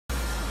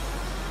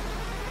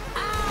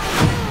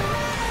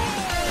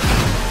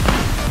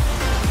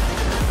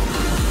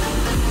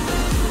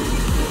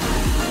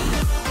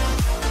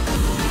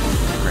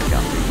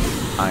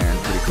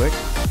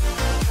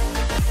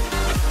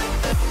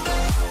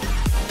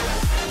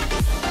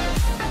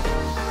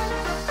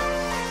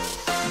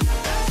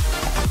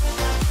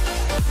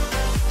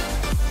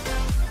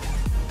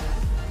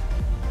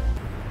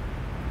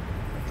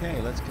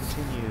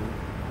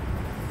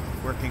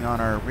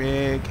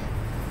rig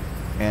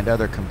and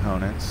other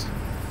components.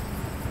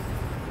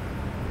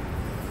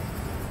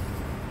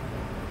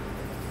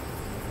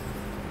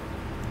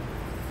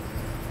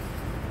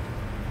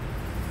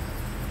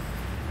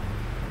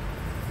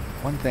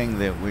 One thing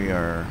that we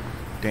are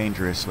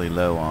dangerously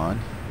low on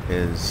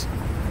is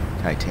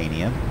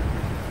titanium.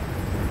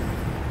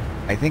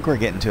 I think we're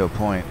getting to a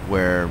point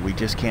where we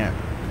just can't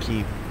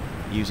keep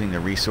using the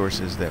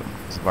resources that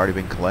have already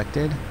been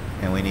collected,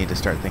 and we need to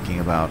start thinking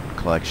about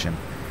collection.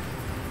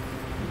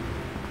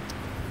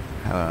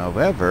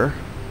 However,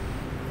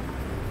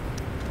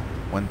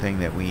 one thing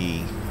that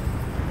we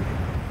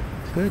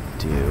could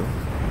do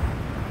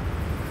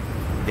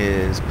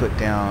is put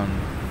down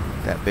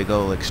that big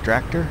old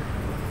extractor,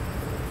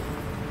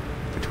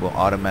 which will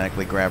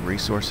automatically grab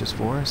resources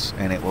for us,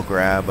 and it will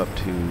grab up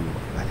to,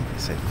 I think it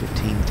said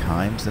 15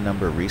 times the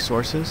number of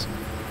resources.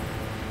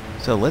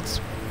 So let's,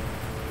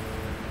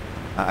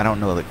 I don't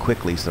know that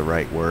quickly is the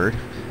right word,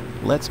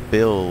 let's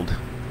build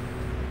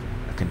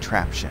a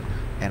contraption.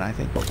 And I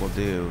think what we'll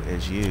do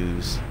is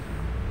use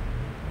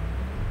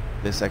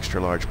this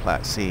extra large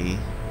Plat C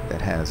that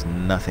has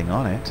nothing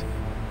on it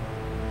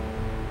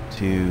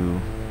to,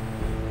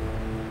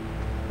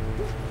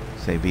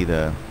 say, be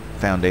the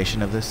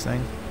foundation of this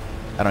thing.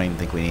 I don't even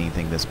think we need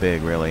anything this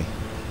big, really.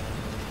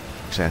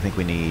 Actually, I think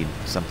we need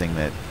something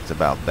that's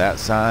about that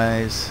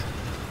size,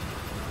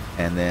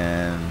 and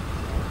then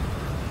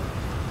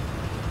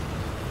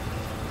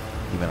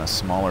even a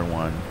smaller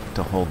one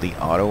to hold the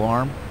auto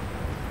arm.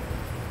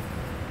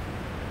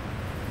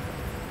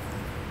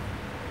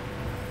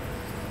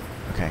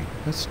 Okay,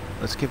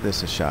 let's give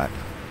this a shot.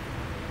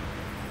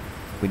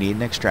 We need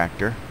an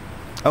extractor.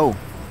 Oh,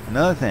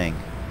 another thing.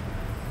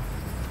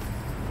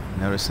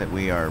 Notice that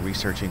we are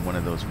researching one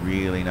of those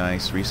really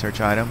nice research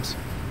items.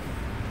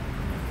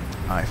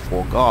 I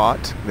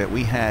forgot that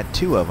we had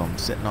two of them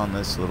sitting on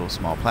this little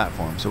small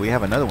platform. So we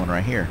have another one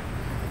right here.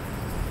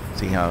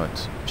 See how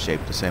it's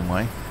shaped the same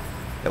way?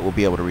 That we'll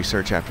be able to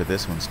research after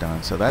this one's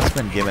done. So that's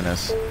been giving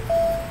us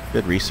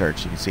good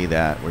research. You can see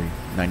that we're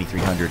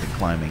 9,300 and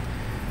climbing.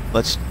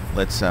 Let's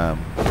go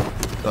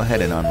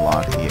ahead and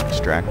unlock the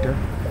extractor.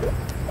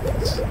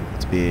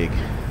 It's big.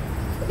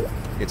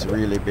 It's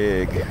really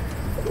big.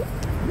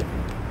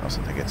 I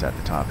also think it's at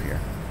the top here.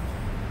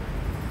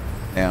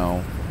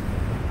 Now,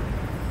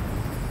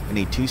 we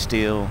need 2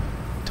 steel,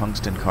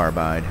 tungsten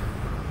carbide,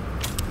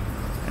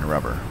 and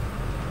rubber.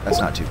 That's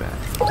not too bad.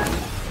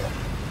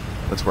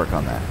 Let's work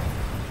on that.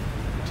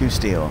 2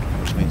 steel,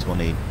 which means we'll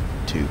need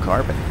 2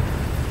 carbon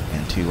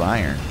and 2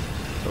 iron.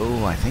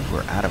 Oh, I think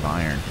we're out of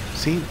iron.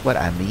 See what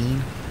I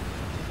mean?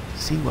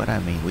 See what I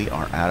mean? We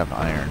are out of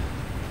iron.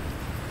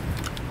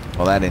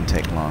 Well, that didn't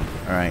take long.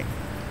 Alright.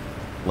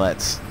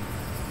 Let's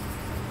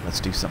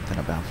do something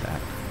about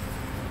that.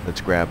 Let's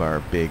grab our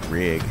big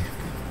rig.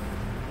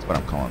 That's what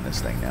I'm calling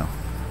this thing now.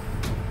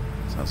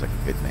 Sounds like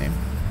a good name.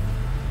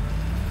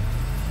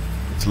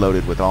 It's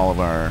loaded with all of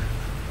our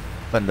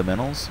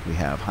fundamentals. We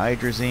have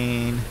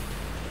hydrazine.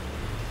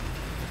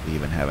 We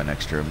even have an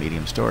extra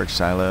medium storage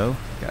silo.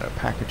 Got a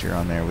packager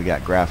on there. We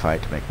got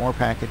graphite to make more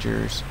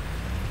packagers.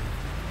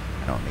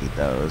 I don't need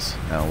those.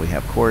 No, we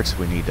have quartz.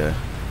 We need to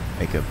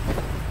make a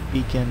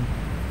beacon.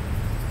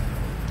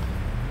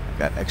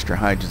 Got extra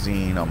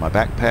hydrazine on my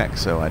backpack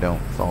so I don't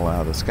fall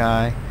out of the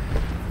sky.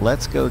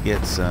 Let's go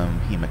get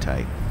some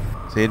hematite.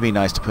 So it'd be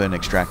nice to put an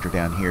extractor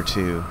down here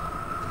too,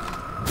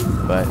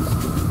 but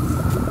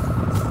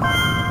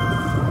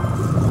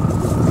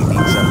we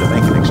need some to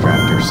make an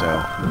extractor,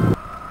 so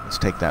let's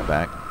take that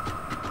back.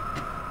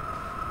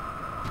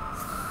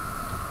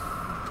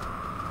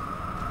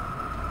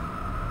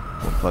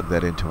 We'll plug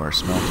that into our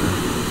smelter.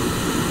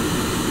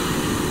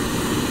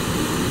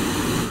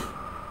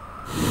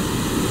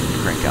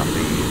 Crank out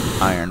the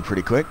iron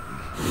pretty quick.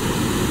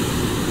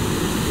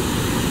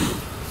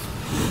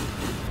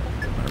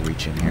 I'm gonna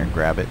reach in here and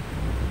grab it.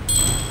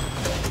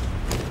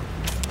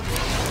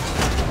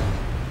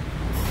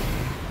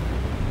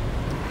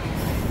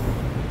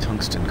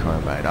 Tungsten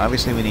carbide.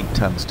 Obviously we need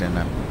tungsten.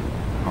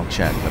 I'll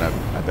check, but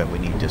I bet we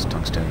need just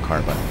tungsten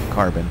carbon.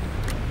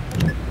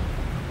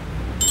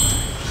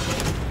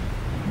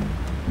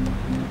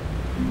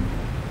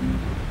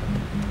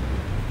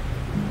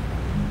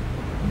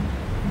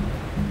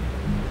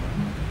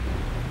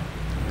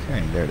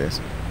 Okay, there it is.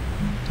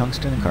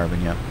 Tungsten and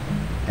carbon, yep.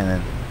 And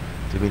then,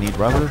 do we need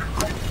rubber?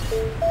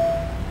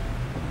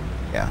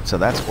 Yeah, so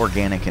that's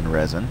organic and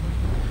resin.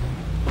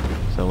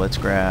 So let's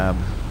grab,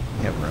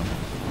 we have room.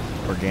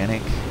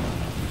 Organic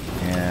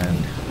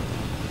and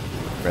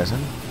resin.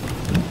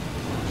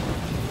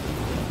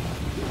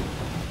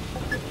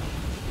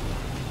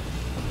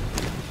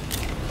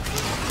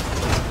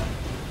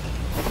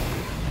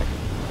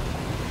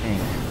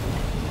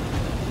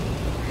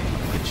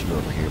 Get you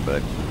over here,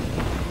 bud.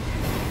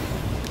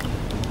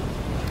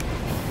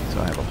 So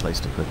I have a place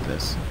to put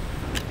this.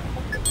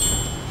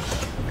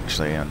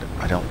 Actually,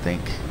 I don't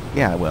think...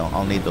 Yeah, well,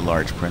 I'll need the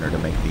large printer to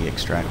make the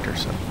extractor,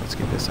 so let's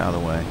get this out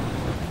of the way.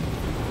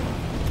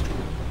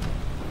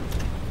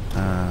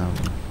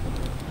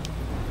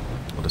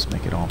 We'll just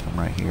make it all from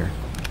right here.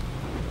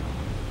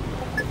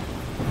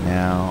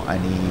 now I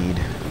need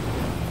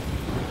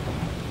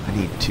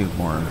 2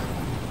 more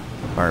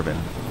carbon.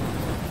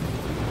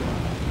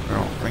 I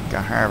don't think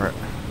I have it.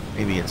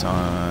 Maybe it's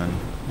on,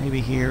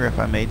 maybe here if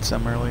I made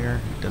some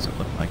earlier. It doesn't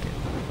look like it.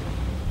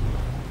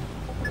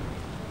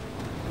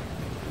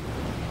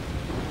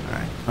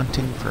 Alright,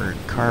 hunting for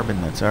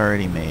carbon that's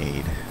already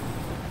made.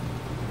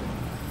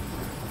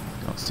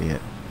 Don't see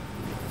it.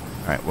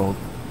 Alright, we'll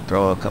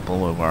throw a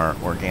couple of our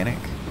organic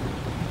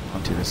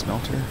onto the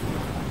smelter.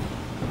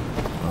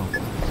 Well,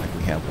 looks like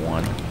we have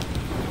one.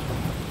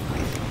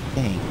 I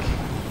think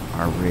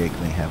our rig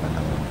may have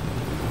another one.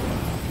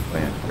 Oh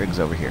yeah, rig's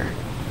over here.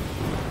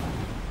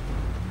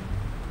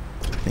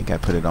 I think I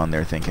put it on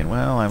there thinking,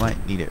 well, I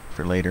might need it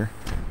for later.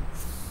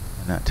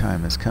 And that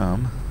time has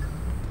come.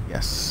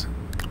 Yes.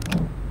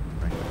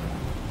 Right.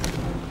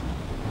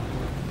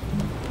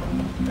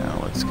 Now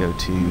let's go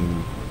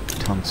to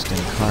tungsten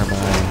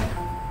carbide.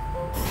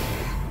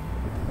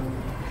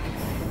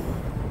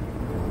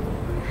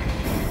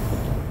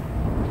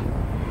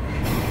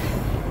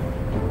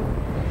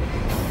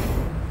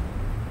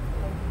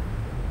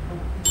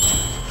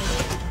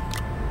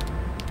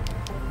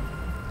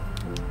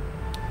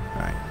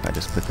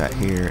 Put that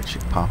here, it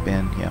should pop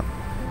in, yep.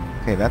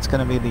 Okay, that's going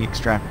to be the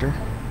extractor.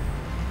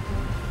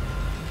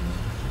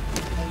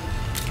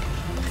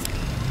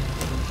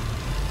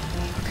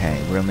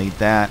 Okay, we'll need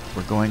that.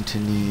 We're going to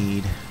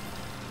need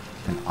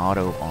an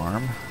auto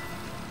arm.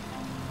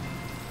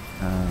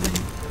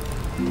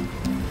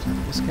 Is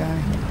that this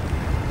guy?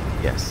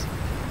 Yes.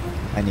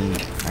 I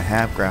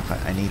have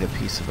graphite. I need a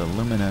piece of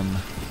aluminum.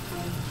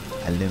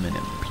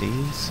 Aluminum,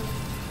 please.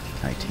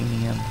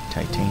 Titanium.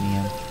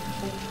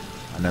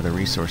 Another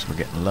resource we're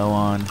getting low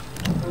on.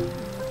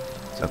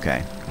 It's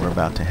okay. We're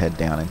about to head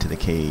down into the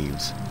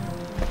caves.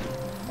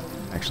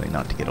 Actually,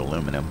 not to get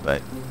aluminum,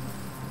 but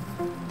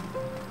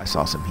I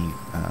saw some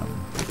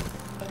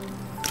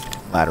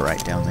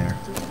laterite down there.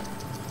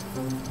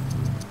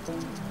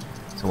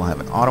 So we'll have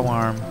an auto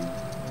arm.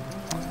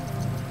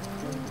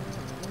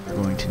 We're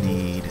going to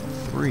need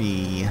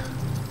 3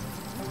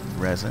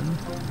 resin.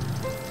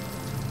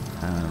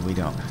 We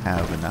don't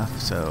have enough,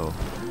 so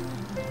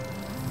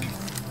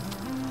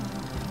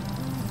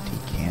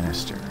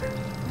canister.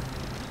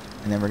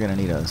 And then we're going to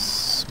need a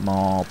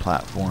small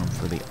platform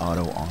for the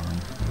auto arm.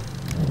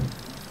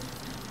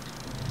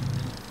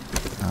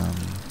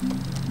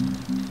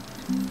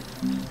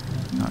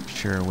 Not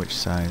sure which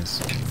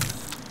size.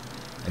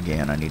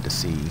 Again, I need to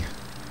see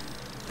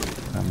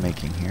what I'm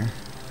making here.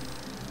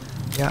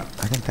 Yeah,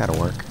 I think that'll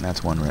work. And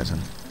that's 1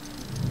 resin.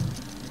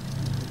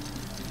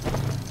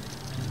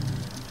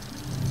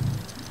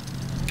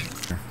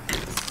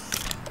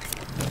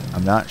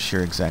 I'm not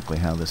sure exactly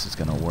how this is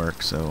going to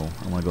work, so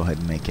I'm going to go ahead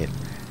and make it.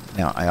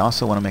 Now, I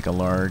also want to make a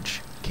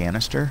large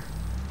canister,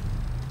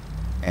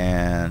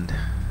 and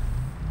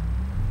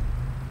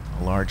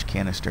a large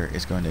canister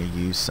is going to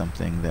use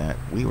something that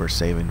we were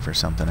saving for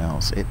something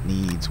else. It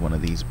needs one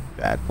of these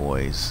bad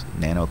boys,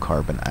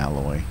 nanocarbon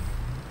alloy,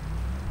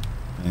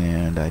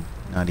 and I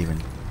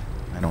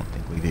don't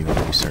think we've even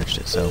researched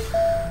it, so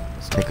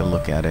let's take a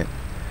look at it.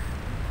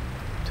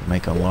 To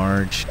make a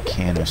large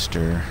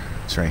canister,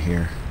 it's right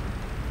here.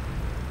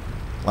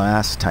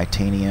 Glass,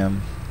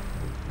 titanium,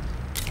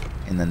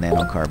 and the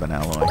nanocarbon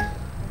alloy.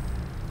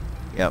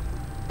 Yep,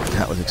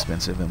 that was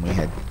expensive, and we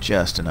had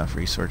just enough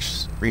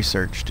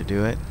research to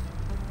do it.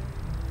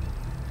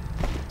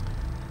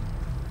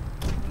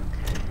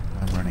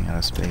 I'm running out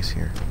of space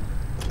here.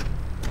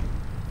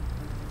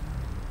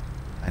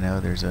 I know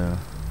there's a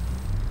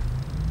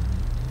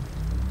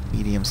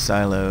medium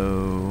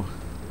silo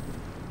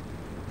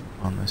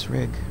on this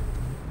rig.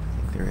 I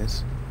think there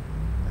is.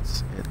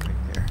 That's it right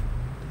there.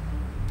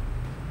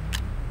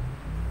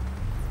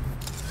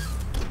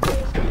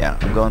 Yeah,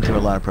 I'm going through a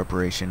lot of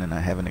preparation and I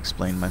haven't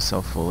explained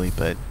myself fully,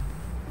 but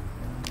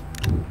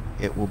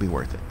it will be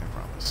worth it, I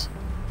promise.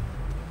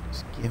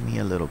 Just give me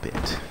a little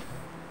bit.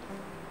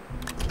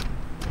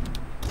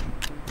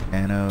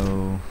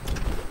 Nano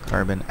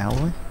carbon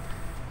alloy.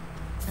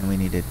 And we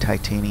needed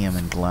titanium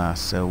and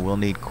glass, so we'll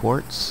need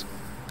quartz.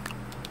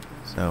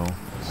 So,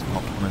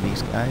 smelt one of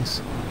these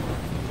guys.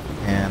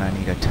 And I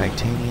need a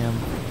titanium.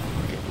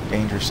 We're getting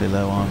dangerously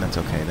low on, that's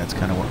okay, that's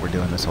kind of what we're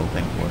doing this whole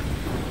thing for.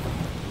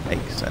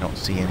 Yikes, I don't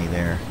see any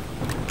there.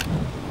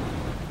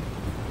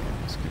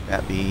 Could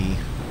that be...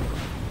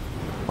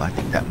 Well, I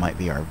think that might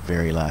be our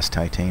very last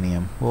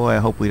titanium. Boy, I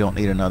hope we don't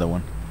need another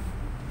one.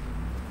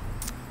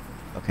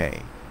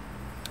 Okay.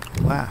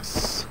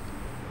 Glass.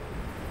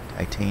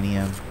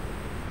 Titanium.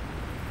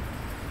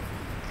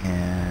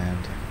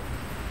 And...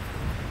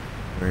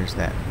 Where's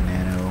that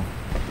nano?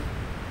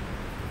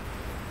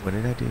 What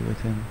did I do with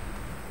him?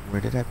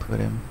 Where did I put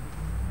him?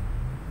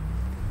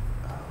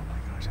 Oh my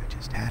gosh, I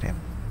just had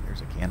him.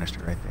 There's a canister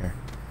right there.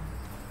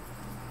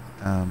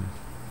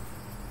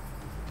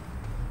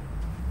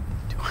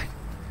 Do I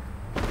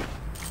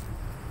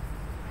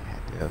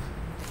had to have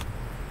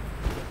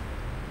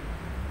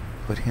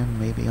put him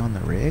maybe on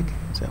the rig?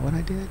 Is that what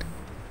I did?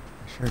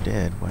 I sure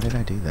did. Why did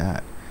I do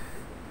that?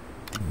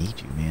 I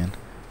need you, man.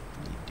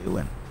 What are you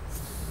doing?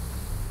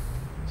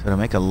 So to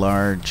make a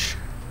large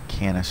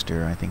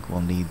canister, I think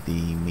we'll need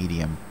the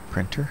medium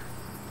printer.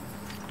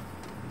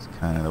 It's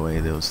kind of the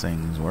way those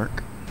things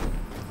work.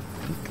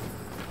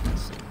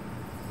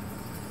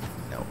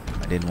 No,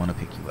 I didn't want to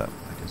pick you up.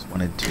 I just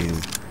wanted to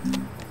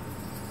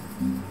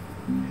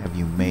have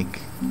you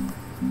make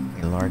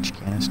a large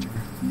canister.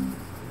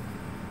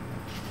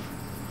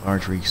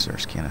 Large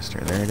resource canister.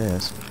 There it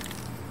is.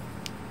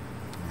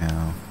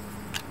 Now,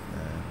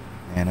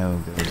 the nano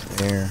goes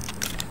there.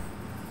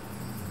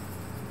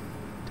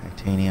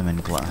 Titanium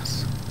and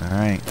glass.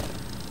 Alright.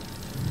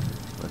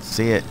 Let's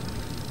see it.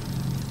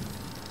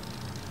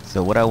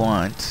 So what I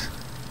want...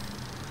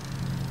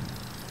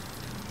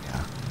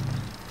 Yeah.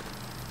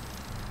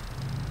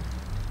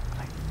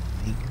 I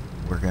think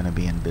we're going to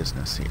be in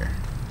business here.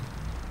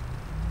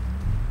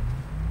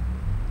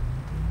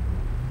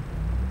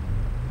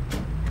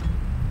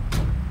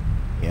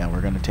 Yeah,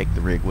 we're going to take the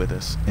rig with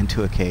us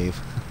into a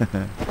cave.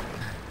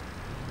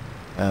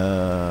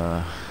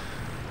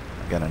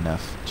 Got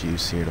enough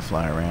juice here to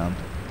fly around.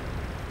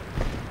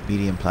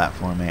 Medium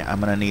platform A. I'm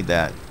going to need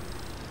that.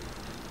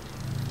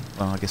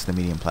 Well, I guess the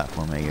medium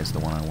platform A is the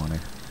one I wanted.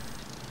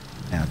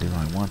 Now, do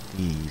I want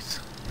these?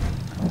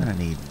 I'm going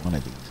to need one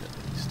of these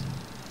at least.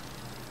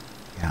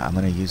 Yeah, I'm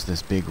going to use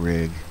this big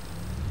rig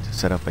to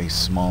set up a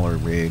smaller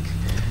rig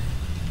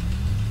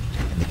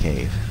in the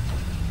cave.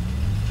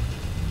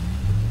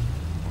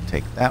 We'll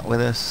take that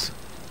with us.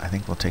 I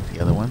think we'll take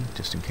the other one,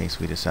 just in case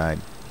we decide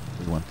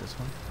we want this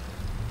one.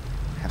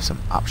 Have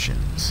some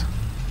options.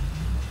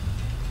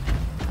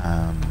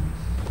 I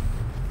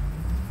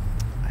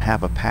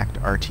have a packed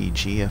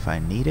RTG if I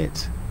need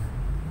it.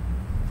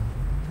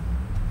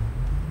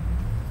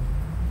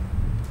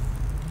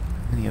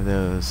 How many of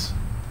those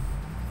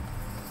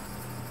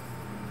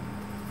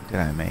did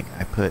I make?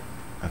 I put...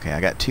 Okay,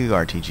 I got 2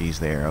 RTGs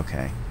there,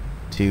 okay.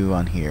 2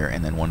 on here,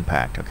 and then 1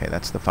 packed. Okay,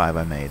 that's the 5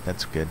 I made.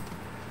 That's good.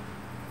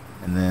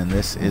 And then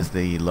this is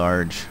the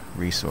large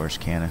resource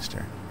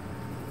canister.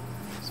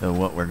 So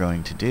what we're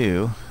going to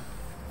do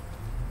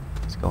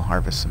is go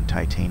harvest some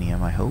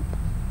titanium, I hope.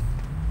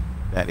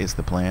 That is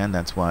the plan.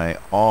 That's why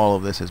all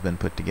of this has been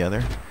put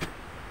together.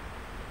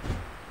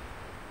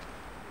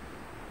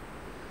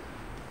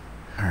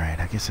 Alright,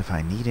 I guess if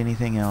I need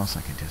anything else,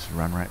 I can just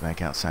run right back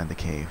outside the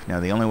cave. Now,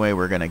 the only way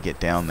we're going to get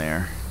down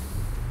there,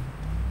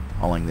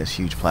 hauling this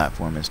huge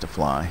platform, is to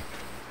fly.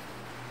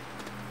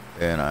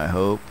 And I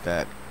hope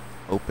that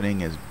opening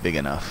is big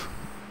enough.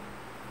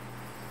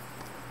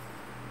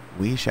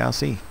 We shall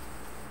see.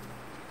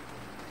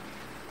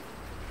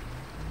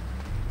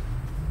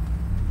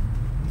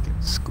 We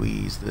can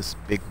squeeze this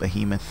big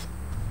behemoth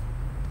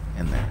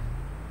in there.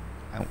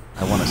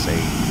 I want to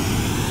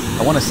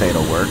say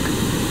it'll work.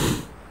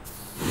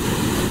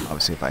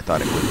 Obviously, if I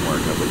thought it wouldn't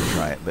work, I wouldn't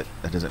try it, but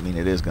that doesn't mean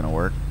it is going to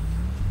work.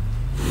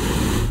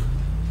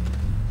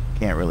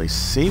 Can't really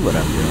see what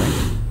I'm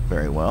doing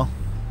very well.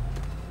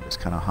 Just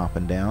kind of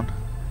hopping down.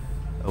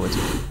 Oh,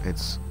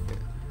 it's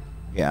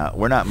yeah,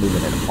 we're not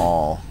moving at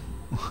all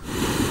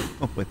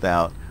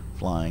without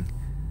flying.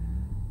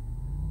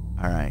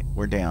 Alright,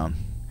 we're down.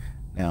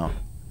 Now,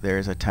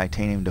 there's a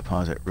titanium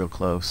deposit real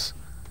close.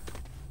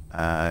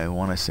 I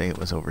want to say it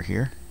was over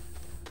here.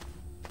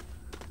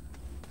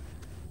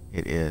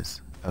 It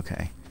is.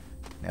 Okay.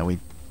 Now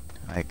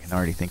I can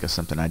already think of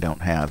something I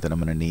don't have that I'm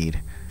going to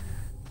need.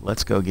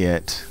 Let's go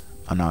get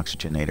an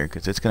oxygenator,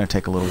 because it's going to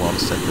take a little while to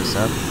set this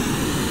up.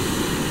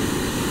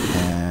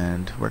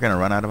 And we're going to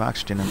run out of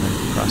oxygen in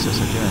the process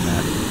of doing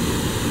that.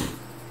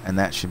 And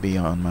that should be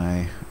on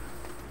my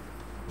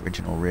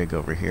original rig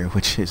over here,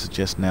 which is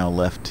just now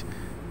left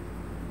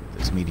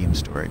this medium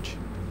storage.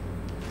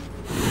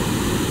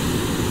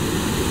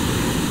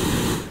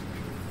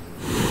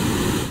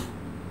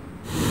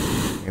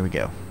 Here we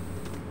go.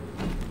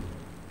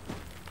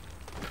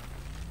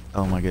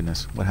 Oh my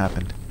goodness, what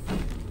happened?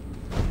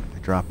 I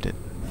dropped it.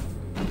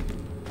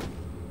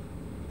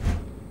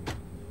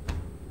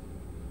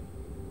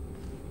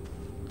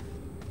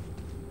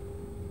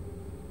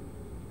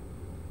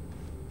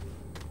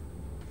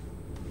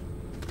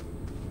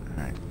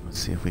 Alright, let's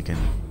see if we can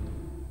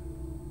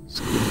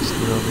squeeze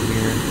through over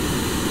here.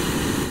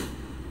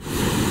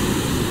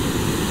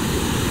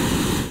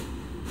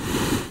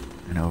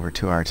 And over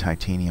to our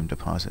titanium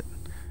deposit.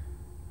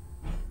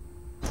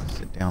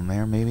 Sit down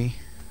there maybe.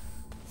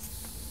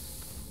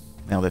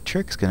 Now the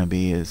trick's going to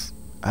be is,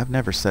 I've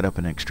never set up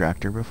an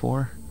extractor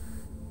before.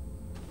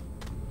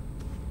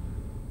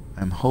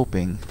 I'm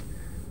hoping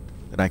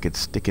that I could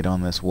stick it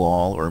on this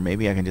wall, or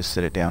maybe I can just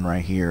set it down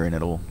right here and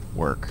it'll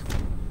work.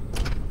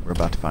 We're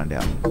about to find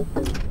out.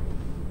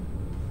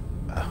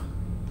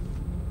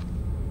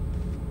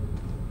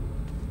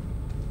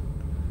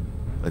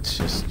 Let's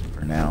just,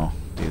 for now,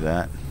 do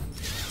that.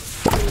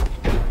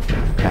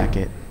 Pack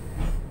it.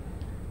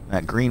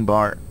 That green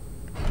bar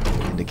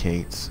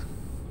indicates,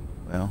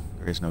 well,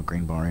 there is no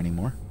green bar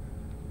anymore.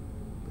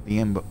 But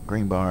the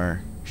green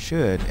bar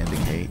should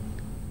indicate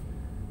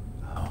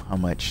how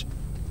much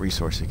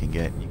resource it can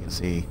get. You can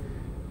see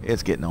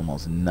it's getting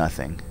almost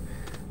nothing.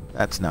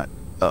 That's not,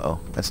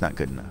 that's not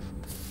good enough.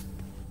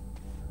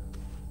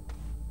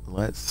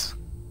 let's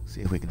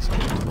see if we can stick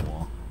it to the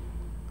wall.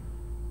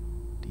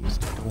 Do you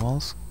stick to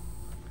walls?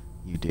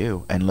 You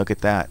do. And look at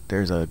that.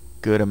 There's a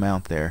good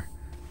amount there.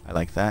 I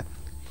like that.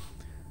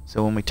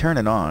 So when we turn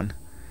it on,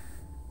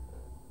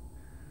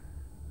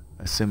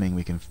 assuming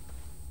we can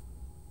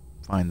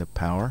find the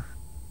power,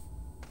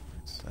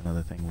 that's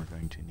another thing we're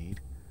going to need.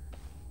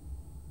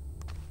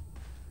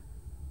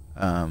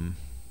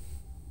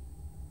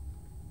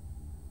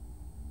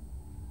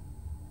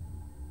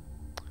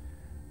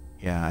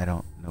 Yeah, I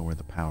don't know where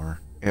the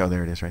power... Oh,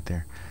 there it is right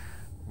there.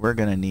 We're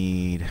going to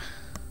need...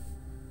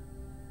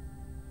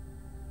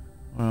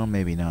 Well,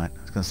 maybe not.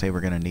 I was going to say we're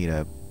going to need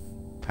a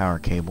power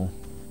cable.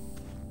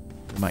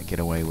 We might get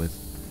away with...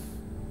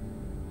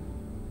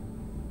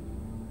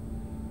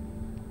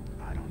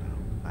 I don't know.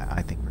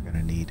 I think we're going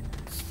to need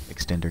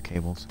extender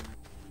cables.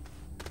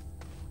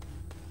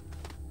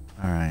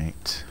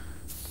 Alright.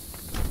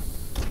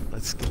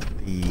 Let's get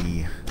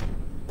the...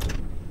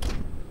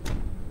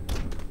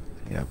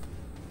 I need a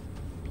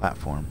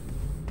platform.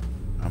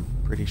 I'm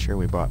pretty sure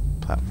we bought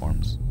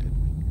platforms, didn't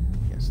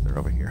we? Yes, they're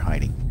over here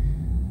hiding.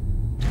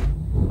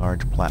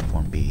 Large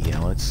platform B. Yeah,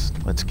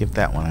 let's give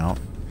that one out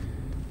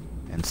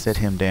and sit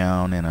him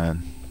down in a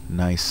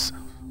nice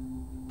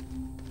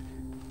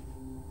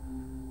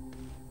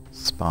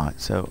spot.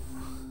 So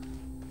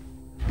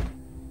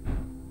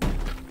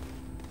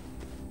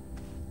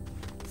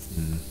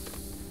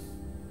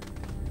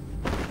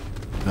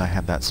do I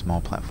have that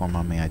small platform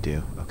on me? I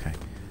do. Okay.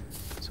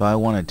 So I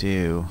want to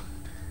do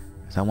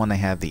is I want to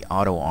have the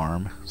auto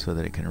arm so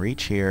that it can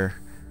reach here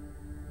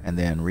and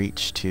then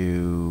reach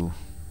to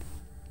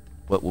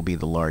what will be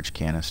the large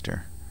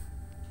canister.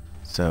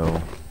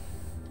 So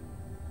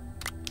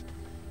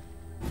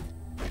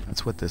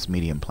that's what this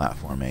medium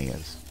platform A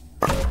is.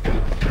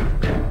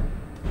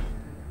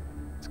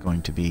 It's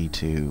going to be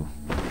to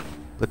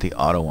put the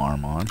auto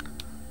arm on.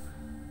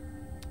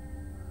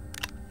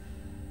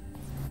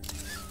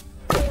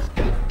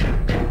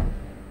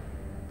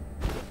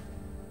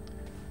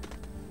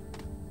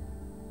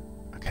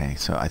 Okay,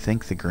 so I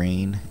think the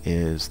green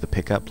is the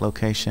pickup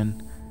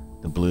location,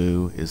 the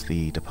blue is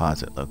the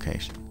deposit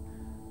location.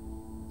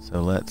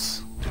 So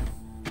let's,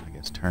 I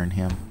guess, turn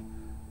him.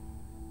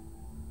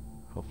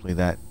 Hopefully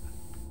that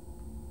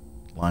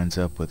lines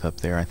up with up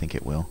there. I think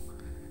it will.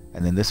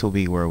 And then this will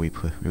be where we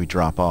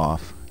drop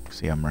off.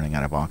 See, I'm running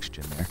out of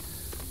oxygen there.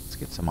 Let's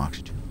get some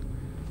oxygen.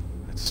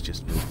 Let's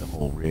just move the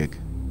whole rig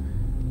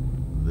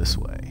this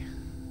way.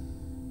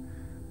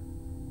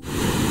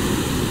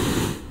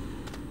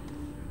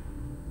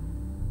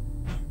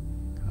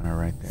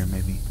 Right there,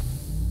 maybe.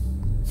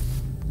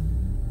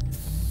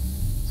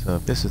 So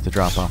if this is the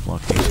drop-off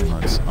location,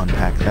 let's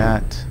unpack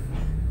that.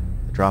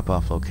 The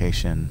drop-off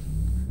location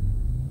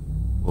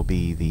will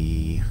be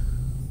the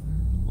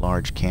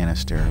large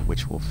canister,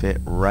 which will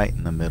fit right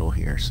in the middle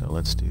here. So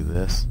let's do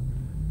this.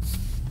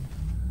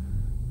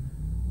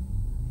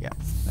 Yeah,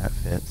 that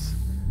fits.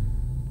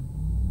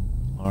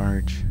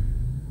 Large.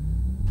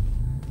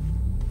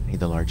 I need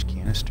the large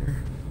canister.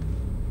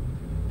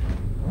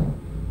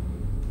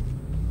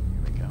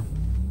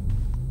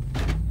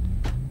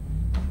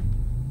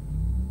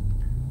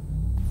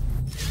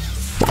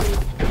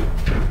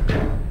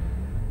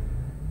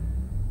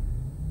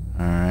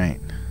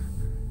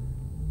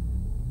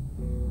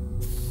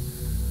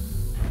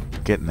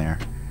 Getting there.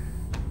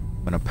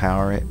 I'm going to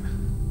power it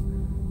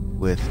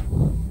with...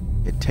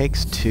 It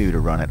takes 2 to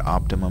run at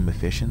optimum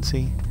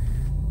efficiency.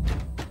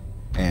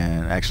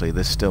 And actually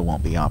this still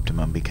won't be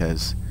optimum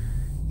because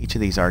each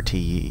of these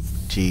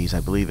RTGs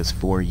I believe is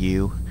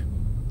 4U.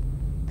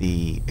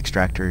 The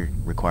extractor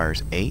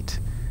requires 8,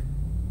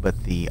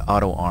 but the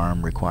auto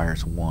arm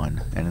requires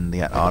 1. And in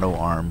the auto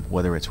arm,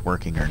 whether it's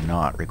working or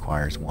not,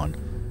 requires 1.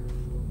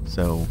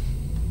 So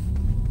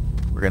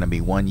we're going to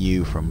be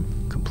 1U from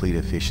complete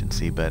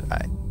efficiency, but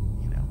we're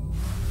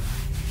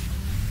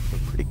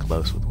pretty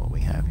close with what we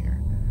have here.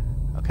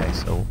 Okay,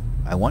 so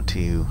I want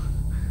to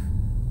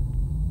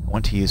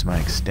use my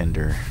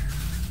extender.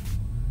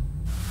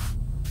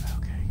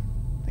 Okay,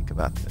 think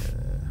about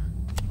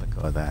let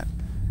go of that.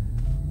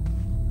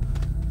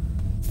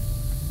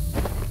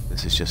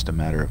 This is just a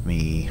matter of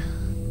me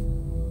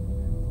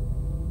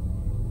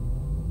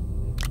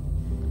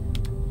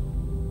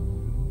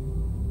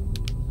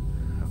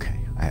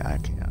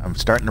I'm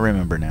starting to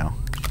remember now.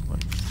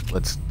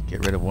 Let's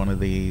get rid of one of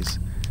these.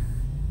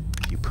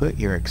 If you put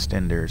your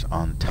extenders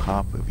on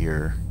top of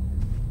your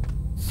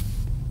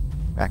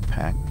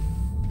backpack,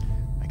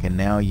 I can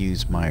now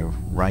use my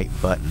right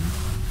button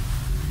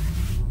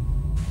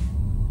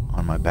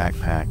on my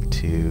backpack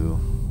to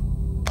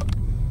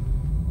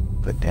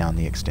put down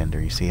the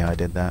extender. You see how I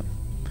did that?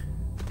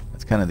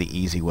 That's kind of the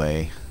easy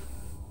way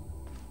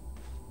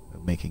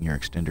of making your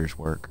extenders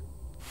work.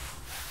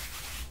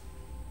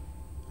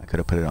 I could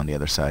have put it on the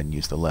other side and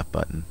used the left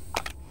button.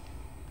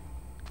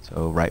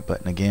 So right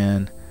button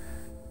again,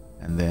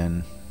 and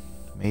then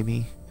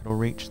maybe it'll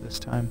reach this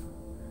time.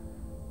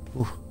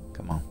 Ooh,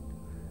 come on.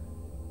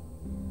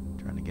 I'm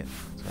trying to get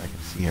so I can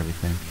see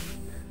everything.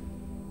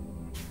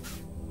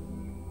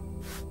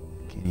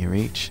 Can you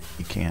reach?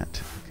 You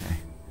can't. Okay.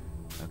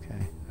 Okay.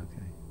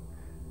 Okay.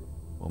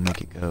 We'll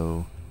make it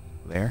go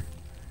there.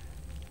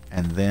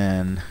 And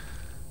then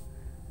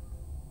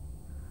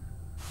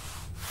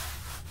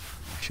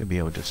I should be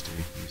able just to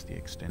use the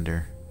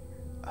extender.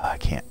 Oh, I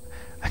can't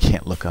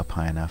look up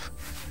high enough.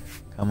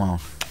 Come on.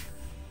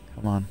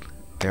 Come on.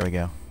 There we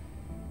go.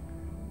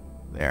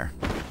 There.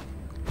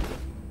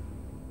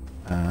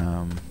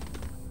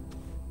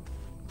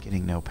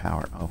 Getting no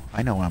power. Oh,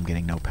 I know why I'm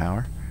getting no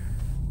power.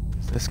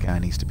 This guy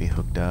needs to be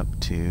hooked up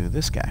to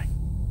this guy.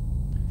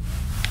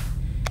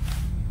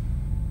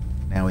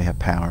 Now we have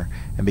power.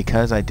 And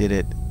because I did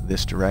it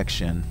this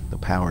direction, the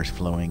power is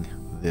flowing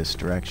this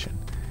direction.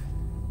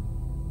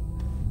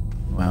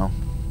 Well,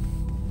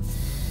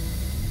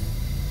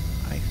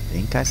 I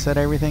think I set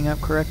everything up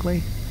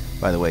correctly.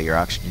 By the way, your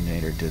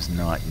oxygenator does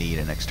not need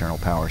an external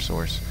power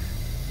source.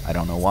 I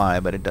don't know why,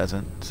 but it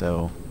doesn't.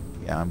 So,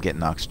 yeah, I'm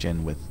getting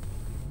oxygen with...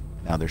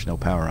 Now there's no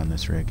power on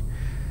this rig.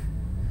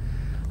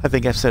 I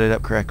think I've set it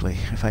up correctly.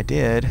 If I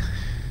did,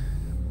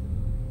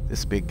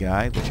 this big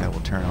guy, which I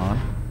will turn on,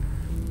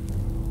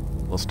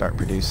 will start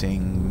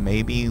producing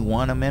maybe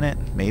 1 a minute,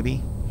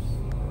 maybe.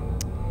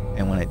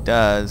 And when it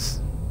does,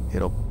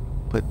 it'll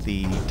put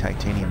the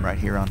titanium right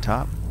here on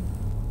top.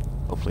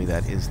 Hopefully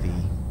that is the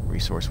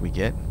resource we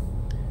get.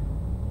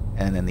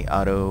 And then the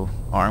auto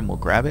arm will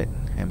grab it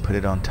and put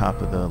it on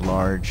top of the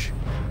large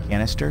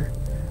canister.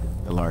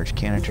 The large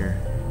canister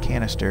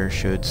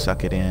should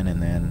suck it in, and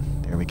then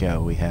there we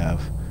go. We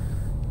have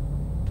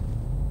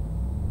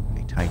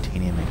a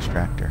titanium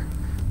extractor,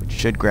 which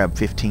should grab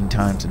 15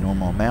 times the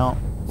normal amount,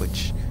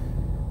 which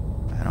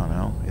I don't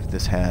know if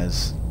this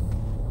has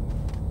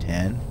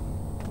 10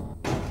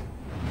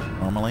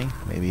 normally.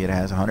 Maybe it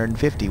has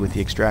 150 with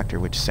the extractor,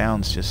 which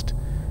sounds just,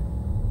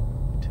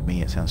 to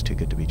me, it sounds too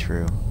good to be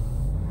true.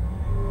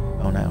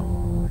 Oh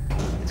no,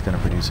 it's going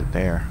to produce it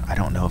there. I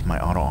don't know if my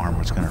auto arm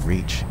was going to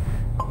reach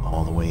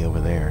all the way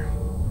over there.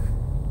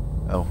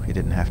 Oh, it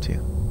didn't have to.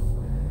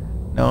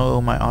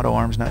 No, my auto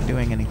arm's not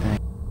doing anything.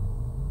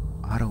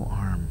 Auto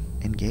arm,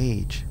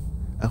 engage.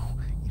 Oh,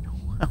 you know,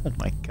 oh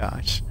my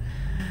gosh.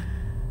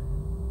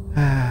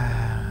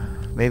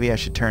 Maybe I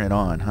should turn it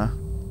on, huh?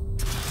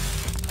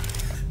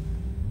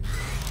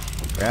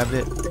 Grabbed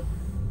it.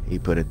 He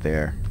put it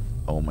there.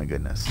 Oh my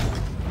goodness.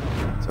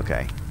 It's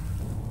okay.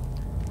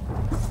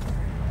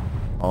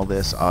 All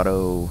this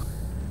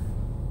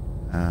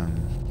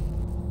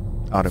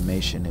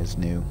automation is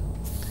new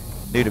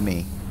to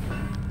me.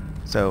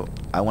 So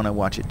I want to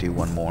watch it do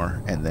one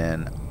more, and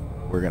then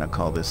we're going to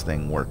call this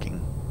thing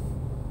working.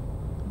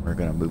 We're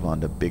going to move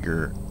on to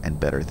bigger and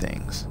better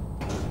things.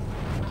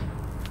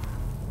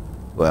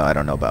 Well, I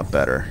don't know about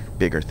better,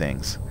 bigger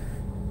things.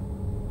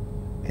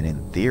 And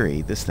in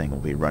theory, this thing will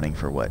be running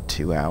for what,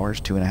 2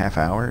 hours, 2.5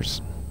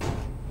 hours?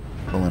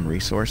 Pulling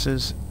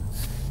resources.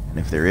 And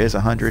if there is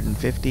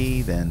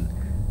 150, then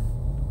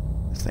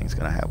this thing's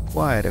going to have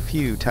quite a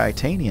few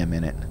titanium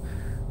in it.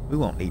 We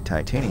won't need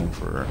titanium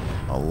for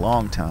a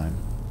long time.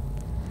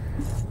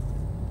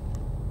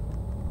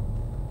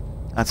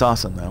 That's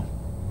awesome, though.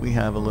 We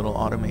have a little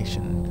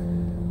automation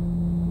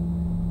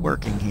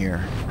working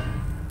here.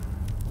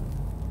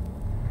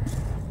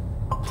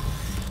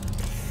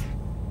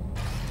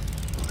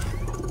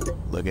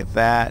 Look at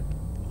that.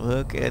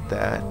 Look at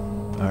that.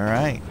 All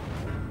right.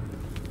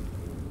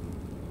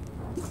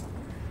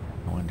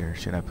 I wonder,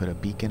 should I put a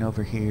beacon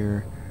over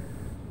here?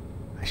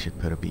 I should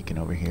put a beacon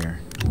over here.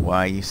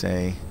 Why, you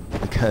say?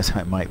 Because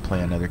I might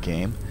play another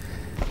game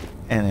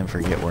and then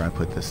forget where I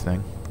put this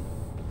thing.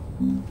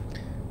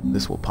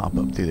 This will pop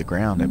up through the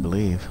ground, I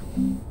believe.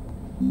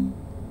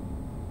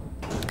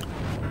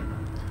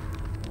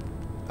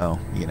 Oh,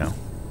 you know,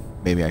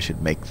 maybe I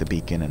should make the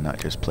beacon and not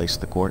just place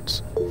the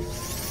quartz.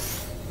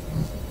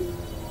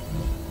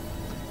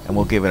 And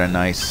we'll give it a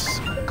nice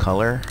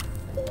color.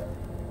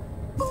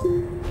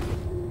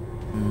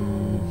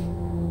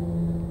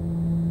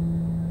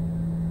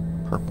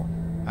 Purple.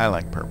 I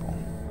like purple.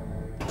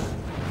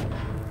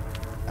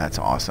 That's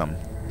awesome.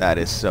 That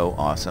is so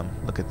awesome.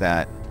 Look at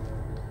that.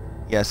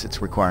 Yes,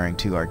 it's requiring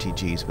 2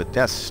 RTGs, but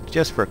that's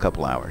just for a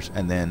couple hours.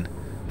 And then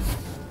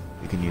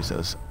you can use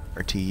those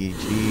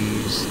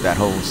RTGs, that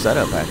whole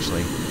setup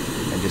actually,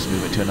 and just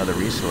move it to another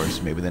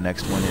resource. Maybe the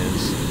next one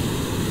is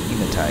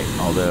hematite,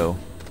 although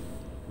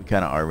we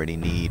kind of already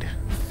need...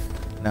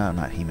 No,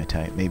 not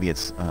hematite. Maybe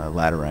it's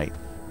laterite.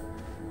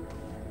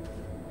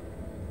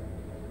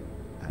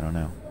 I don't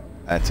know.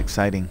 That's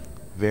exciting.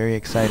 Very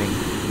exciting.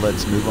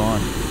 Let's move on.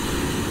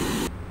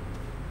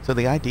 So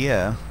the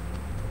idea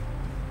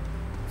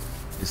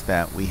is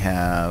that we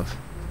have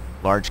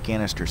large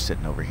canisters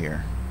sitting over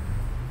here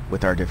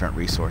with our different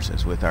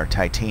resources, with our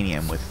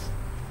titanium, with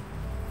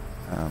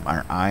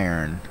our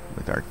iron,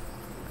 with our...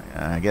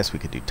 I guess we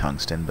could do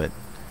tungsten, but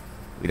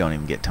we don't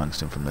even get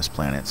tungsten from this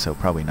planet, so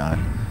probably not.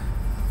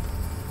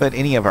 But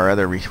any of our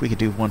other... we could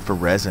do one for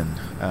resin,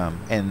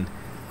 and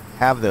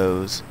have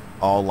those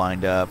all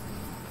lined up,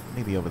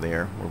 maybe over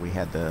there where we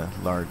had the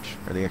large,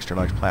 or the extra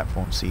large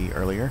platform C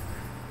earlier.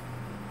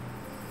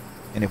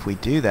 And if we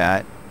do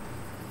that,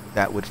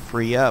 that would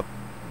free up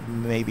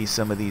maybe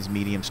some of these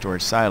medium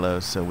storage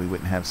silos so we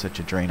wouldn't have such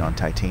a drain on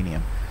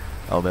titanium.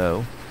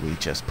 Although we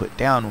just put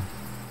down an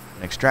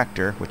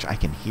extractor, which I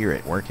can hear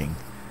it working.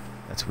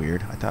 That's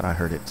weird. I thought I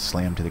heard it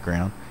slam to the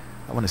ground.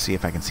 I want to see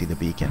if I can see the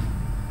beacon.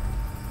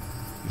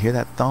 You hear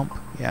that thump?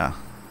 Yeah.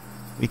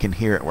 We can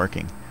hear it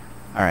working.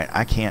 Alright,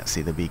 I can't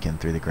see the beacon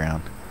through the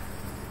ground.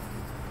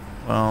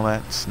 Well,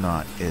 that's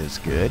not as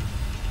good.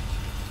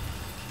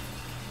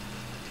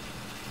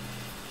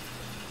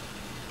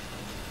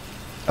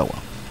 Oh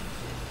well.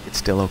 It's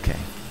still okay.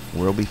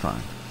 We'll be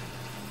fine.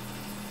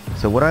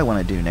 So what I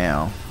want to do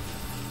now...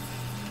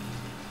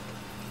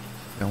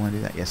 Do I want to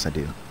do that? Yes, I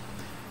do.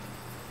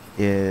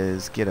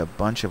 Is get a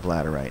bunch of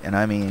laterite. And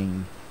I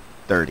mean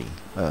 30.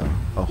 A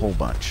whole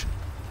bunch.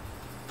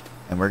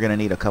 And we're going to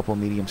need a couple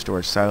medium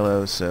storage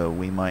silos, so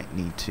we might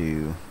need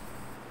to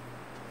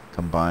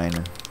combine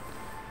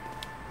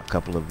a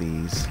couple of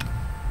these.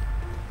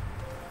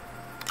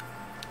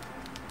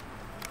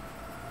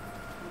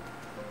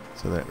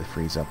 So that it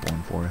frees up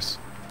one for us.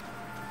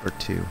 Or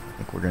two. I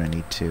think we're going to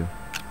need two.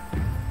 I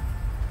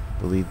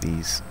believe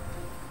these...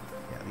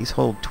 Yeah, these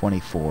hold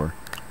 24.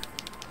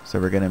 So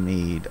we're going to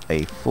need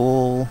a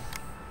full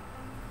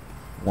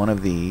one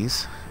of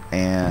these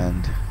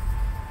and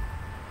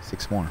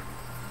 6 more.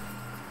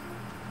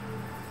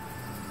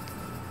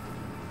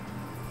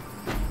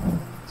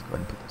 Let's go ahead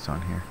and put this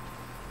on here.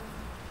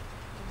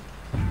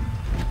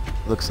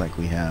 Looks like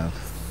we have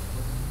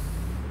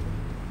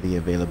the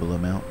available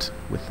amount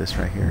with this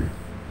right here.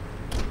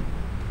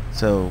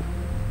 So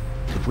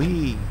if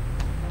we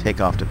take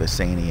off to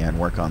Vesania and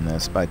work on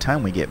this, by the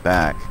time we get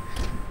back,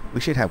 we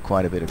should have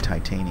quite a bit of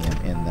titanium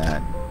in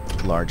that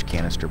large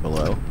canister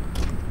below.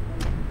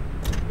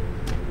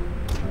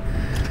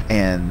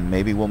 And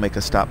maybe we'll make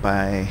a stop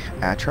by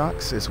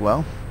Atrox as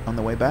well on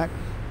the way back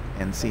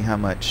and see how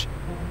much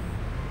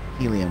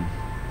helium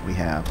we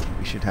have.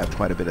 We should have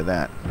quite a bit of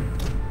that.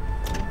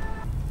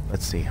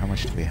 Let's see, how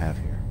much do we have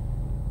here?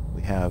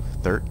 We have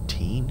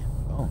 13.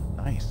 Oh,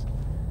 nice.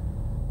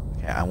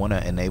 Okay, I want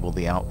to enable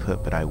the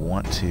output, but I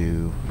want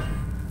to...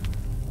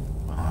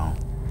 Oh,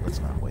 let's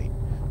not wait.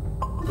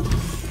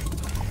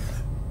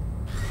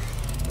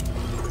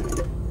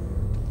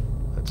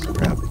 Let's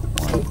grab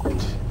 1,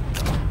 2.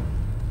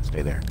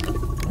 Stay there.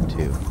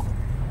 2,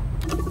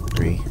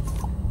 3,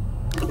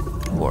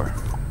 4.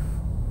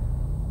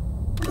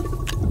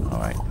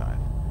 Alright, 5.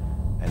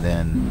 And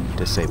then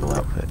disable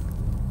output.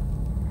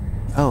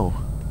 Oh.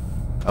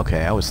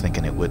 Okay, I was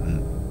thinking it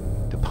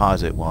wouldn't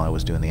deposit while I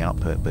was doing the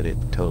output, but it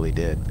totally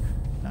did.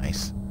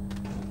 Nice.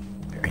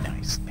 Very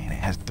nice. Man, it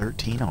has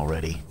 13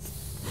 already.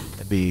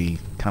 That'd be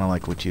kind of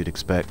like what you'd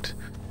expect.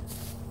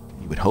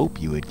 You would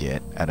hope you would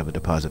get out of a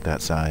deposit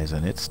that size,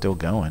 and it's still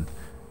going.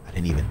 I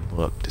didn't even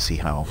look to see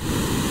how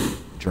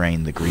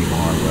drained the green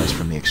bar was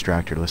from the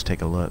extractor. Let's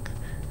take a look.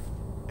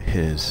 It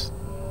is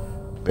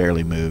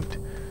barely moved.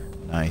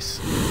 Nice.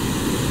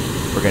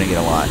 We're going to get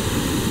a lot,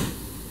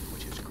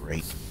 which is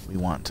great. We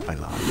want a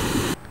lot.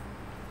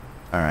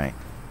 Alright.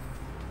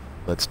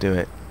 Let's do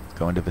it.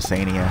 Go into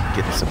Vesania,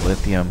 get some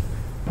lithium.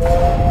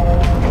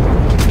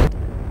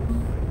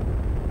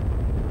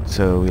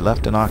 So we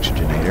left an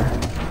oxygenator.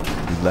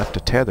 We left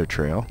a tether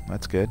trail.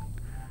 That's good.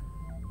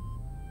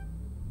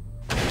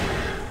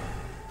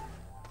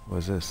 What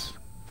is this?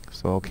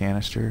 Soil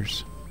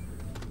canisters.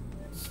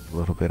 A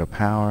little bit of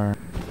power.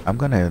 I'm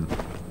gonna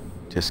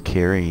just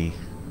carry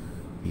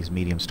these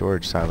medium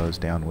storage silos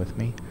down with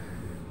me.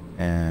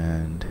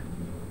 And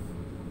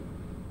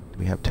do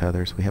we have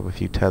tethers? We have a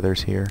few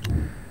tethers here.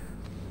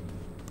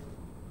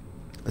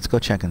 Let's go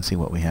check and see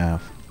what we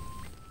have.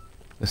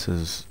 This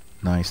is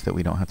nice that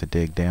we don't have to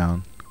dig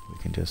down. We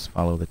can just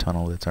follow the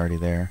tunnel that's already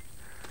there.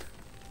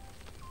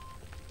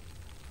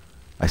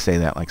 I say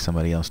that like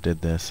somebody else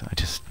did this.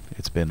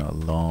 It's been a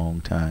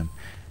long time.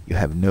 You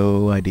have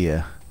no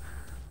idea.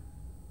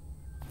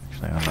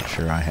 Actually, I'm not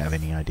sure I have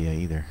any idea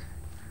either.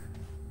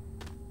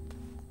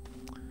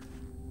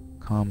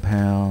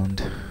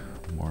 Compound,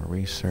 more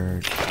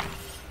research.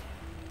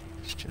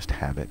 Let's just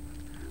have it.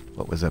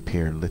 What was up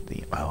here?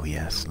 Lithium. Oh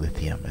yes,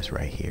 lithium is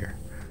right here.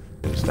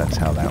 That's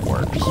how that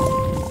works.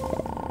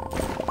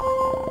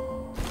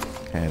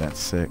 Okay, that's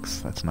 6.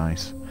 That's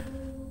nice.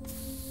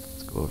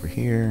 Let's go over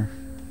here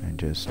and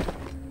just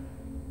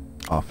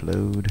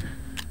offload.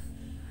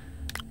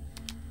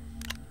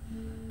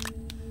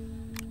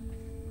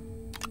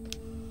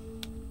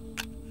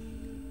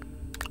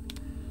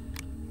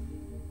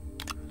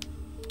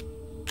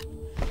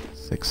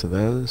 Six of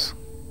those.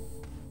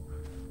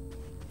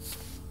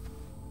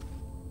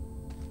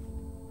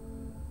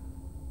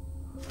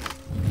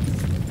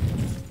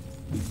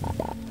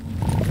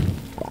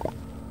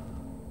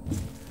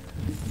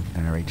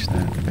 Can I reach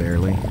that?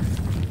 Barely.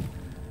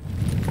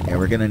 Yeah,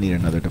 we're gonna need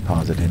another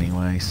deposit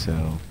anyway,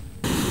 so...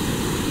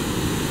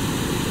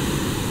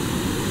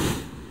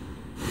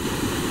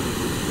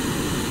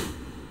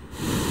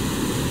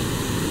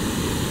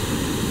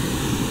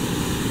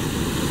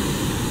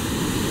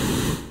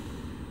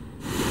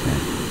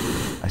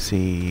 I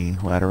see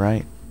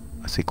laterite.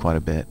 I see quite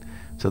a bit.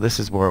 So this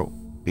is where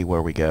be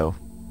where we go.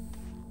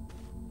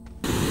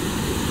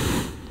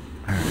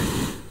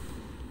 Alright.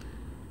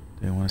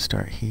 Do we want to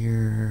start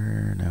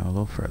here? No, a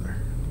little further.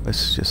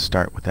 Let's just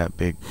start with that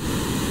big...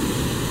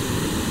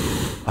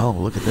 Oh,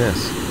 look at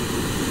this.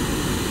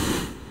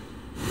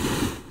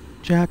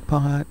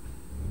 Jackpot.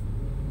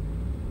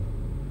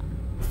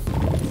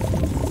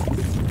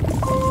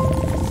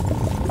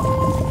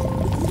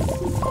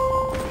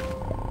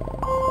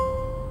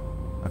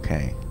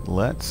 Okay,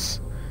 let's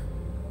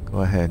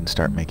go ahead and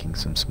start making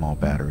some small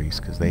batteries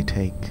because they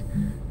take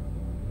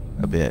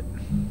a bit.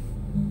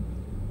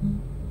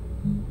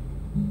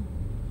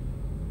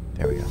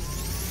 There we go.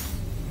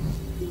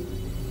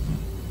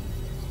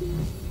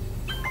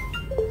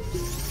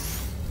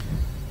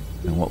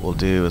 And what we'll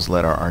do is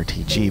let our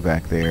RTG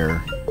back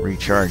there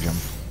recharge them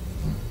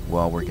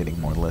while we're getting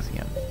more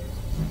lithium.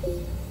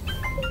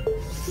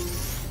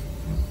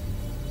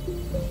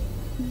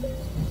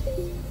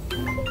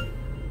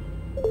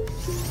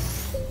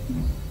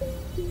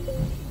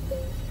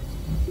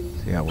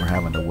 See how we're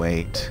having to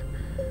wait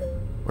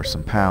for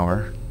some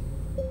power.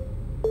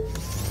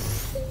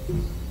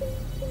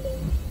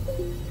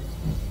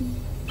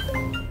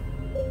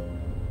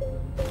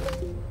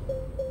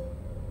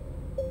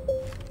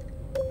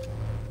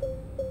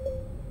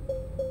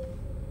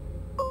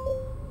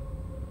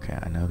 Okay,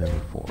 I know there were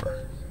 4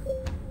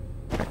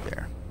 right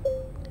there.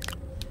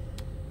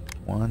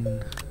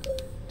 1,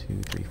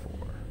 2, 3, 4.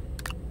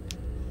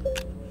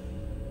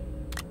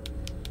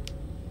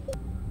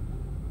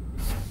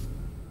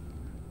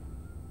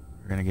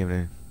 We're gonna give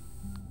it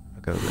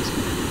a go this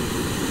way.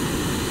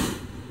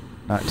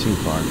 Not too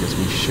far, because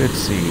we should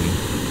see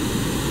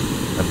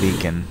a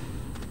beacon.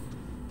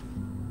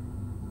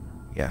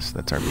 Yes,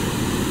 that's our beacon.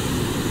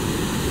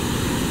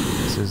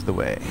 This is the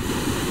way.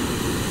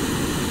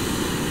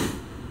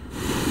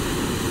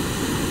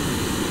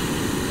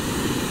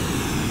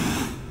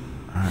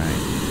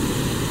 Alright.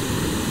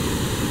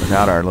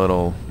 Without our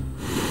little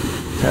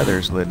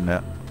feathers lit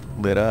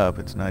up,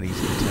 it's not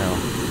easy to tell.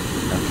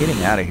 Now,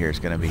 getting out of here is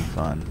going to be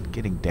fun.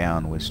 Getting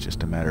down was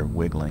just a matter of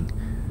wiggling.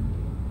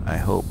 I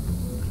hope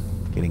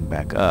getting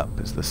back up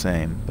is the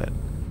same, but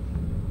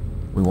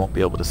we won't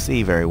be able to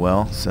see very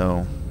well,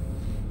 so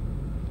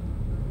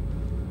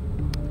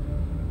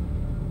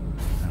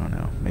I don't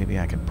know. Maybe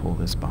I can pull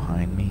this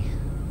behind me.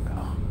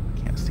 Oh, I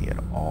can't see at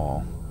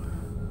all.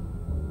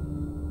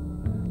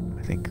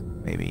 I think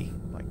maybe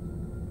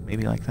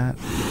like that.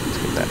 Let's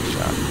give that a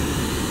shot.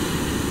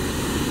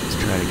 Let's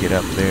try to get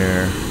up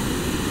there.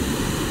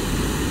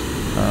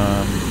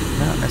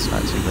 No, that's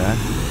not too bad.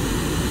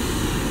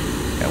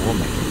 Yeah, we'll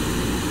make it.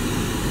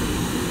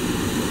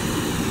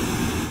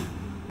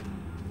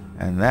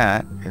 And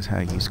that is how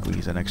you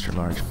squeeze an extra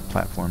large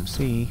platform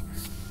C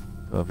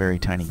to a very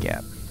tiny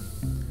gap.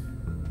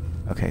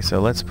 Okay, so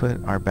let's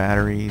put our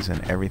batteries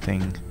and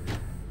everything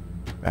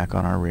back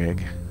on our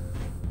rig.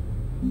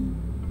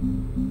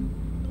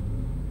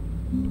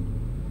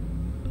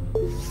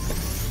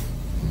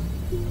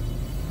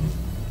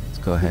 Let's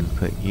go ahead and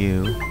put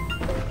you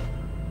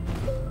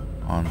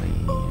on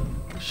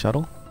the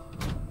shuttle.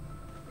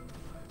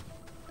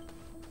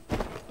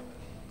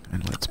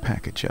 And let's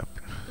package up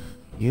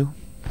you.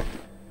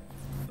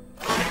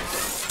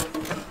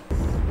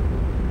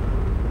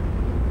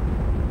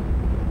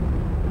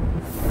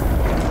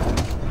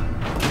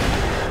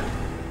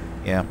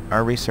 Yeah,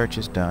 our research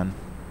is done.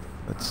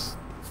 Let's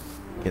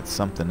get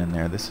something in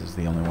there. This is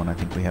the only one I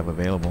think we have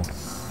available.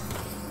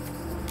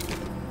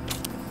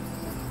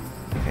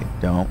 Okay,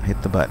 don't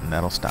hit the button.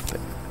 That'll stop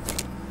it.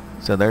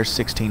 So there's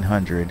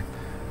 1600.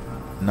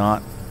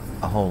 Not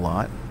a whole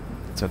lot.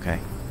 It's okay.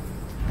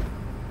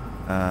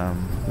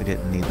 We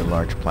didn't need the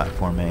large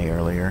platform A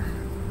earlier.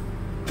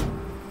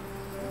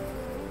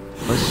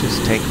 Let's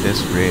just take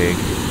this rig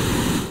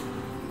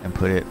and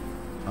put it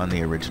on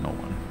the original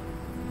one.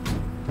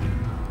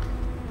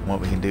 What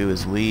we can do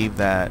is leave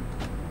that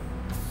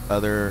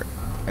other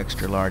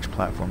extra large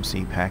platform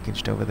C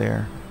packaged over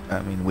there.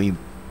 I mean, we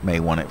may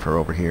want it for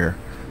over here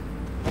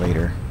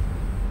later.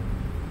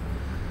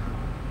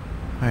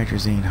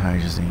 Hydrazine,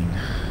 hydrazine.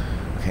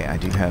 Okay, I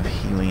do have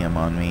helium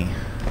on me.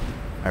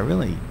 I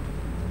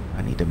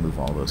need to move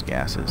all those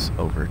gases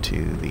over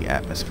to the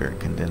atmospheric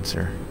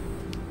condenser.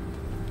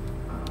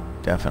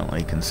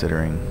 Definitely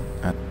considering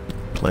a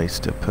place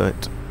to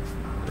put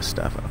the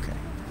stuff. Okay.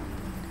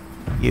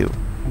 You.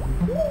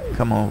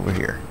 Come over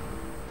here.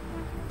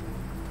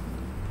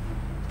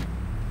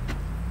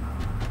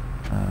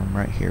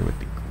 Right here would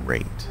be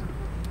great.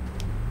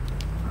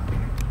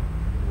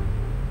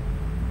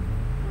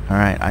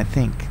 Alright, I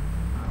think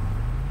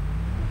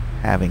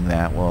having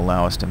that will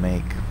allow us to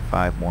make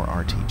 5 more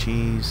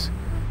RTGs,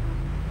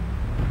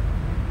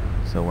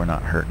 so we're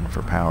not hurting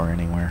for power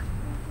anywhere.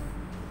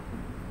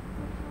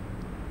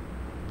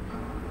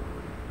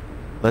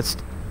 Let's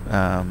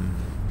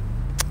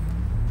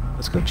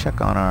go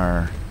check on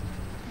our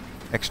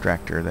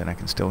extractor that I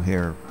can still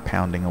hear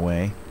pounding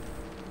away.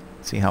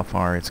 See how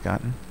far it's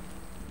gotten.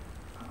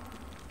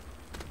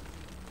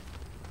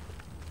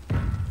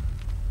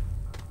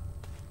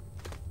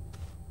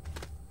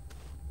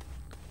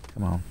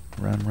 Come on,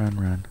 run, run,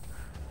 run.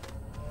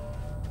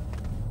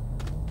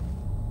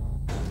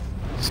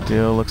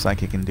 Still looks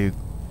like it can do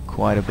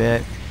quite a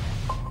bit.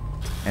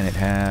 And it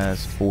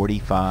has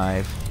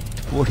 45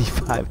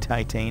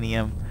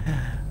 titanium.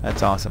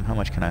 That's awesome. How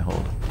much can I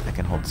hold? I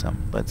can hold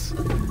some. Let's...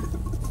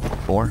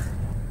 4?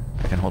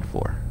 I can hold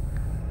 4.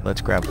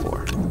 Let's grab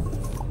 4.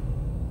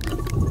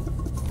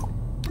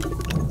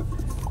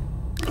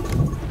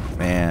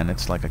 Man,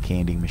 it's like a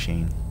candy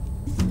machine.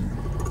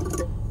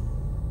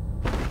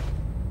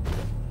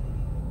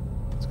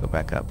 Let's go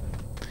back up.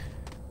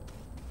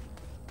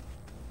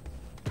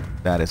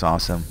 That is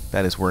awesome.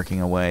 That is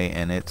working away,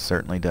 and it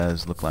certainly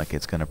does look like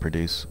it's going to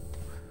produce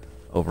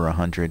over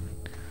 100.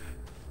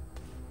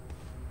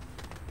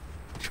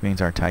 Which means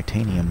our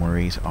titanium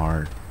worries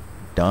are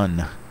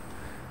done.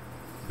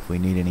 If we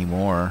need any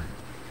more,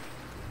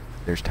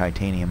 there's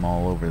titanium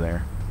all over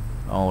there,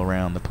 all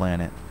around the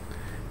planet,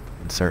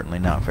 and certainly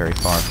not very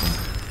far from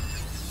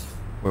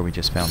where we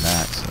just found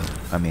that. So,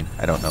 I mean,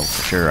 I don't know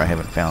for sure. I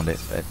haven't found it,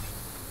 but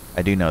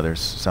I do know there's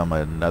some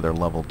another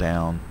level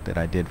down that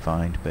I did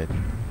find, but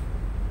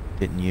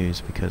didn't use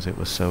because it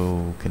was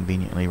so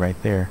conveniently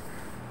right there.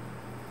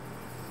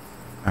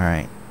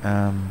 Alright,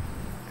 I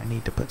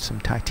need to put some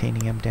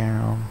titanium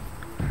down.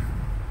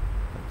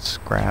 Let's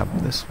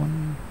grab this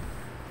one,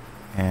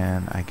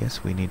 and I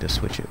guess we need to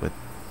switch it with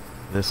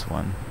this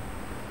one.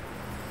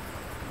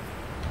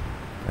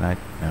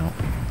 No.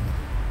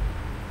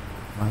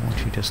 Why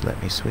won't you just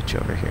let me switch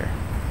over here?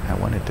 I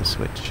wanted to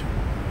switch.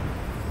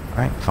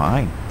 Alright,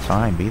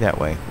 fine, be that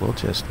way. We'll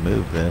just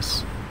move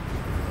this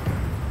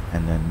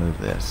and then move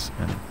this.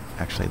 And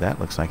actually that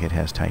looks like it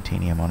has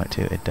titanium on it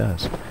too. It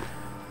does.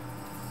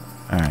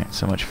 Alright,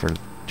 so much for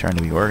trying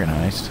to be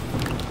organized.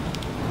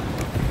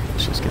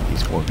 Let's just get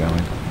these 4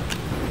 going.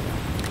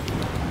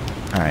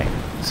 Alright,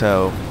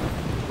 so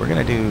we're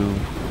going to do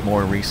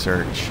more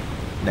research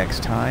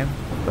next time,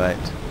 but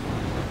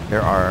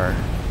there's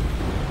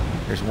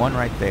one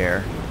right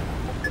there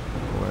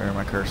where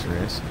my cursor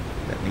is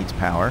that needs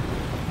power,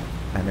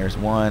 and there's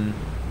one,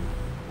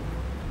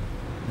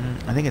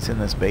 I think it's in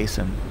this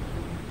basin,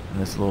 in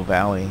this little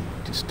valley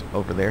just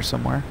over there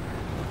somewhere.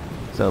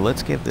 So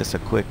let's give this a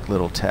quick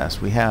little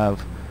test. We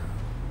have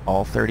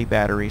all 30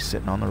 batteries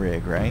sitting on the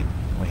rig, right?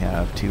 We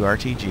have 2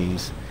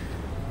 RTGs.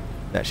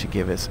 That should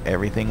give us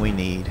everything we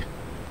need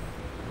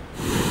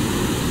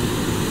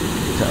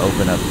to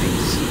open up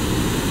these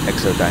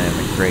Exo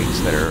Dynamics Crates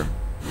that are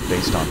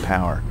based on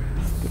power,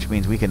 which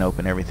means we can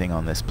open everything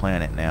on this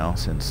planet now,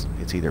 since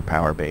it's either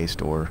power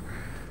based or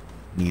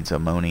needs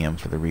ammonium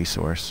for the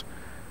resource.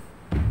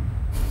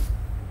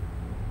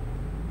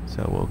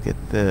 So we'll get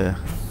the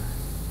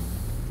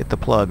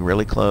plug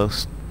really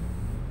close.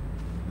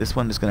 This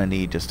one is going to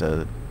need just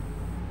a,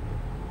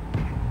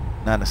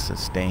 not a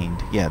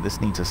sustained, yeah,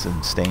 this needs a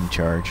sustained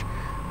charge,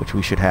 which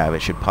we should have.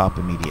 It should pop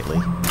immediately.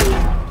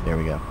 There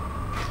we go.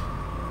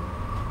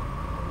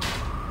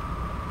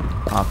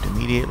 Popped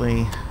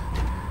immediately.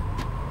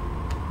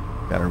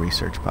 Got a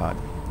research pod,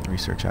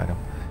 research item.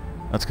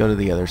 Let's go to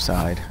the other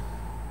side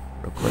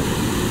real quick.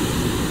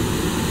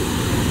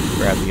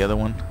 Grab the other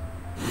one.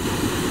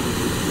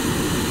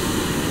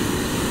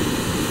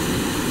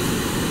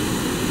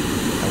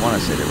 I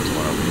want to say there was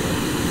one over here.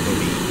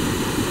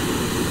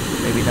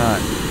 Maybe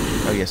not.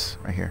 Oh yes,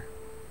 right here.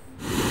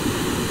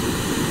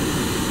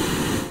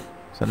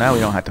 So now we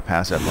don't have to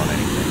pass up on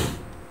anything.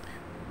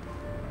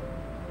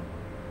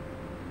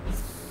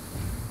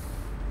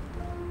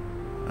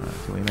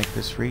 Can we make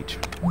this reach?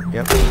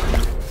 Yep.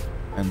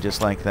 And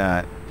just like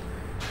that,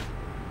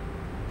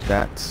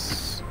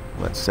 that's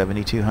what,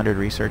 7,200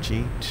 research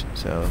each.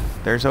 So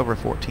there's over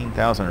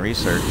 14,000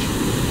 research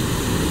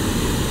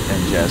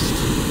in just,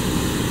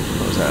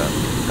 what was that,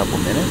 a couple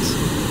minutes?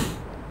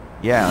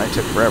 Yeah, it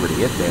took forever to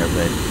get there,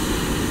 but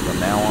from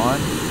now on,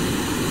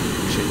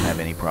 we shouldn't have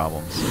any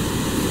problems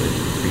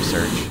with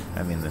research.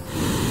 I mean,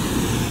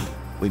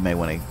 we may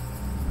want to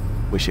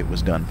wish it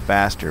was done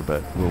faster,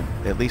 but we'll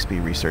at least be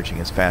researching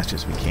as fast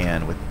as we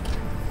can with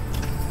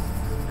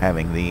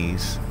having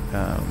these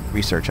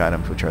research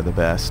items, which are the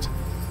best.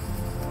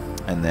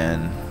 And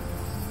then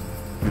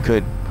we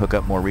could hook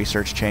up more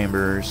research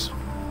chambers,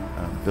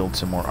 build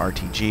some more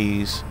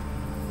RTGs.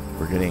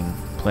 We're getting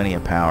plenty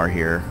of power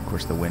here. Of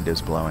course, the wind is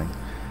blowing,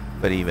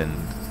 but even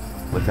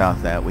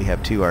without that, we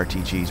have 2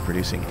 RTGs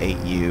producing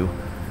 8U.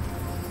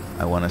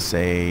 I want to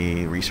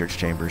say research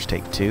chambers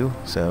take 2,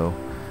 so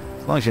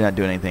as long as you're not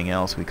doing anything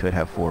else, we could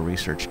have 4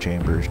 research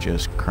chambers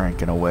just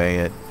cranking away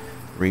at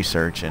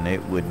research, and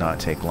it would not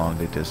take long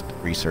to just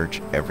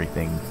research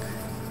everything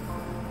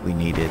we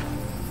needed.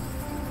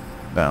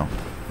 Well,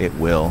 it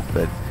will,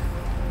 but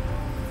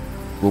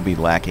we'll be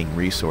lacking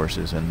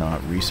resources and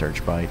not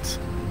research bytes.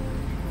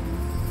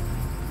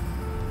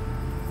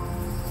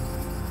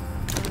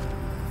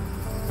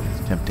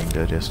 It's tempting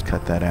to just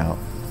cut that out,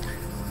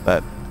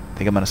 but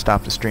I think I'm going to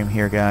stop the stream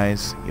here,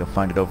 guys. You'll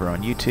find it over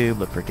on YouTube.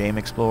 Look for Game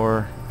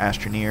Explorer,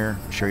 Astroneer.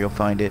 I'm sure you'll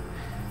find it.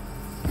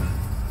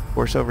 Of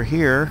course, over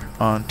here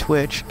on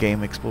Twitch,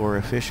 Game Explorer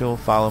Official.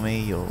 Follow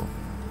me. You'll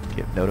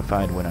get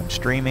notified when I'm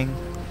streaming.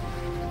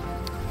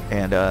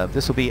 And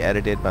this will be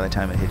edited by the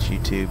time it hits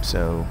YouTube,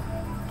 so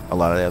a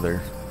lot of the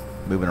other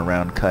moving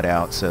around cut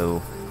out,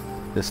 so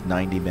this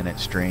 90-minute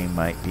stream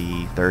might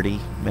be 30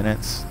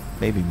 minutes,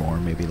 maybe more,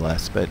 maybe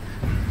less, but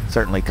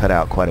certainly cut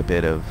out quite a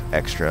bit of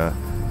extra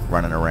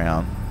running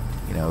around.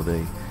 You know,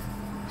 the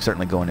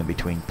certainly going in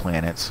between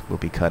planets will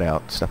be cut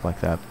out, stuff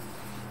like that.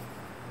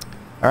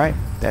 Alright,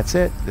 that's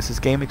it. This is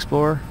Game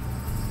Explorer,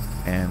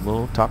 and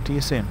we'll talk to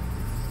you soon.